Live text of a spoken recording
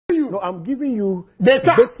No, I'm giving you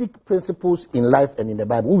basic principles in life and in the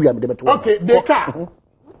Bible. Okay,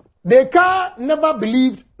 they can never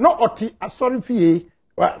believed, brought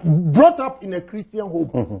up in a Christian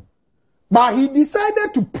home. But he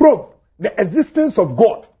decided to probe the existence of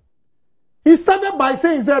God. He started by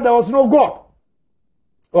saying that there was no God.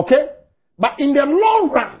 Okay? But in the long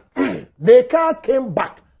run, they came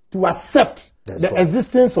back to accept the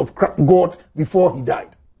existence of God before he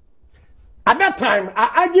died. At that time,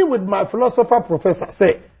 I argued with my philosopher professor,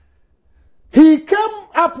 say, he came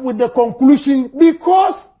up with the conclusion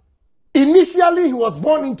because initially he was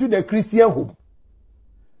born into the Christian home.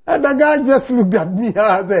 And the guy just looked at me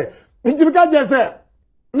and said, the guy just said,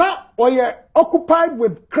 now we are occupied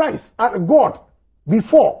with Christ and God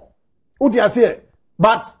before. What do you say?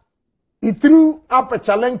 But he threw up a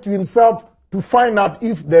challenge to himself to find out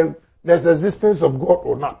if there's existence of God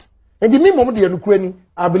or not. And in the moment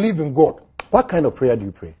I believe in God. What kind of prayer do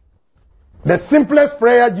you pray? The simplest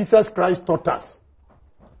prayer Jesus Christ taught us.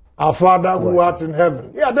 Our Father who art in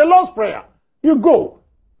heaven. Yeah, the Lord's Prayer. You go.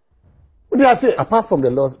 What do I say? Apart from the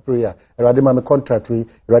Lord's Prayer, I don't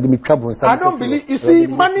believe. You see,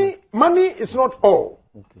 money is not all.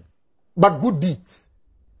 Okay. But good deeds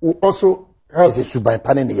will also help.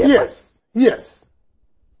 Yes. Yes.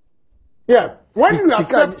 Yeah. When you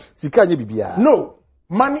accept... No.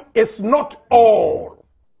 Money is not all.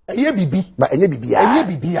 But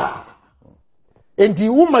enti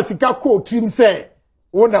wo masika ko trim say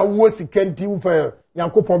wona wo sika nti wo fa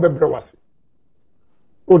yankopon bebre wase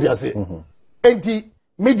o dia say enti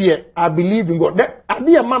media I believe in God that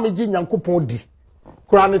ade ya ma meji yankopon di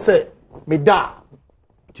kura ne say me da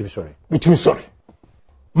bitimi sorry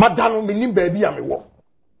madano me nim ba bia me wo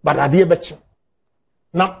but ade be chi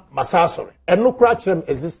na masa sorry eno kura kire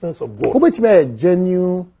existence of God who bet me a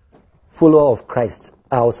genuine follower of Christ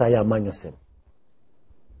outside Amanyosem.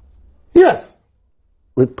 Yes.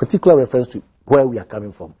 With particular reference to where we are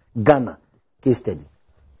coming from. Ghana, case study.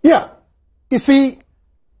 Yeah. You see,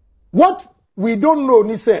 what we don't know,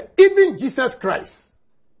 ni say, even Jesus Christ,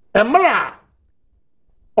 Emra,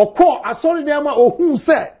 Oko, asori nema ohun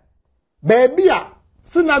say, baby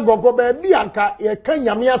synagogue, baby anka, ye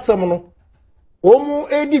kanyamia semono, omu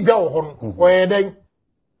edi ga ohon, oyeden,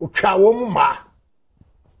 ucha omu ma,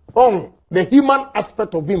 on the human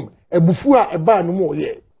aspect of him, ebufua eba no mo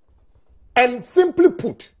ye. And simply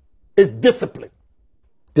put, is discipline.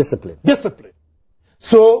 Discipline. Discipline.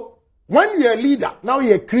 So, when you're a leader, now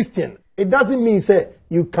you're a Christian, it doesn't mean, say,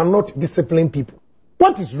 you cannot discipline people.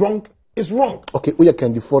 What is wrong is wrong. Okay, we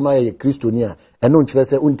can define a Christian and don't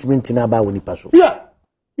say untimintina ba woni paso. Yeah,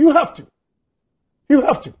 you have to. You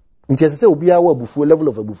have to. Level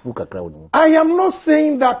of a bufu kakra. I am not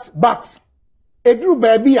saying that, but edru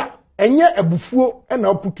babia enye ebufuo e na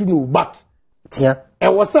oputu no but tia e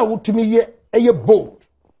wasa wutumi ye eye bold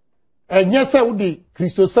enye se wudi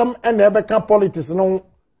Christosam e na ebeka politics no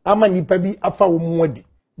ama nipa bi afa wo mu adi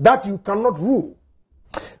that you cannot rule.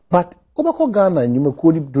 But obako Ghana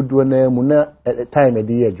nyumekuo dodo na mu na time e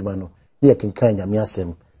dey adwuma no ye kenkan nyame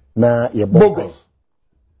asem na ye bogus.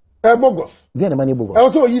 Bogus. Dey na mani bogus.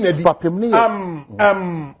 Also yi na di.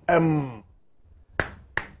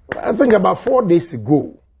 I think about 4 days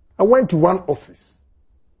ago, I went to one office,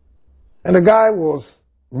 and the guy was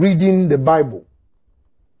reading the Bible.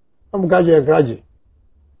 I'm a graduate.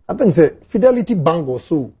 I think it's Fidelity Bank or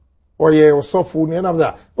so, or software. And I'm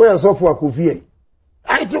like, where software could be?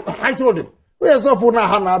 I told him, where software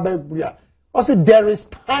na. I said, there is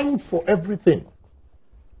time for everything.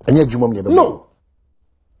 No,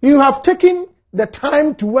 you have taken the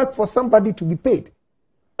time to work for somebody to be paid.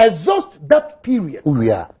 Exhaust that period.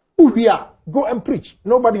 We are. Go and preach.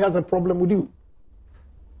 Nobody has a problem with you.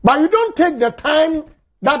 But you don't take the time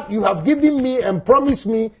that you have given me and promised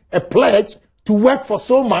me a pledge to work for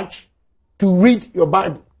so much to read your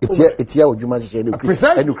Bible. Precisely.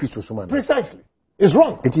 Precisely. It's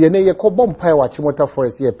wrong.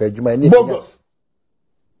 Bogus.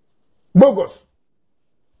 Bogus.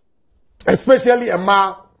 Especially a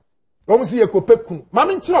ma. Almost a kopekunu.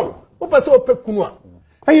 Mami chao. Opa se opekunu.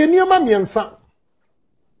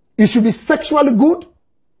 You should be sexually good.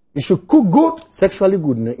 You should cook good. Sexually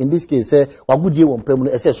good. In this case,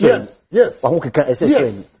 yes.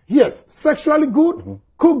 Yes. Sexually good,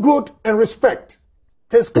 cook good, and respect.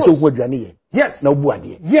 Yes. Yes.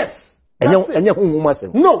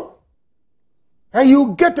 No. And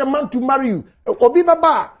you get a man to marry you. Obi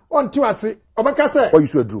baba on to us. Obaka say. Or you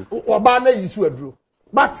should do. Obana you should do.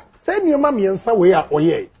 But say your mommy and say we are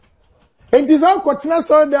oye. And this all continue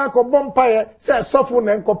so there ko bompire say sofo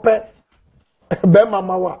na nkope be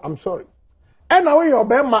mama wa I'm sorry. And now your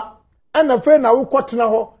be ma and na fe na wo kotena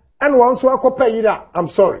ho and once wa ko pay ira, I'm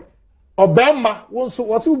sorry. Obama was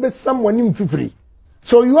be someone in free.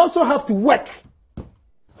 So you also have to work.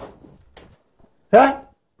 Eh?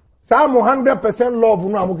 Some 100% love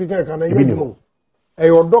no amukike kana yedimo. E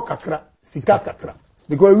odo kakra, sika kakra.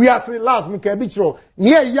 Because we are say last me can be true.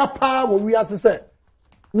 Near ya pa we are say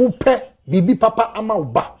wo pe bibi papa ama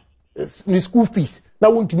uba. Ni school fees na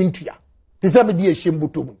won't mean to ya. Ti say me di ehiem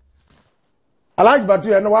botom. Alhaji Batu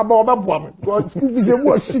ya na wa ba oba me. Because school fees e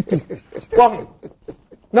wo shit. Come.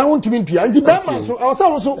 Na won't mean to ya. Nti ba ma so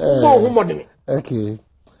also go homodene. Okay.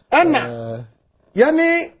 Anna.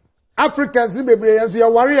 Yani Africans ni bebre yanso ya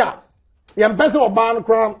warrior. Ya mpese oba no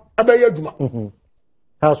kra abaye aduma.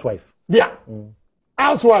 Housewife. Yeah.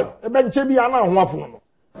 Housewife. Ebenche bi ana ho afo no.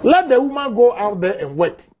 Let the woman go out there and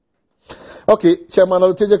work. Okay, Chairman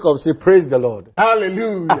of Jacob say praise the Lord.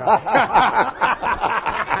 Hallelujah.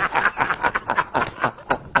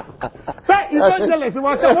 Say evangelist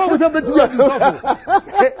what was a bit too.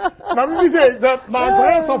 Now me say that my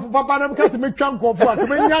parents of papa them case me twan komfo to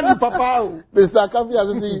me nya papa. Mr. Kafi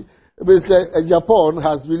as see Mr. Agyapong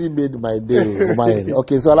has really made my day.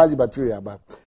 Okay, so Alhaji Baturi Aba.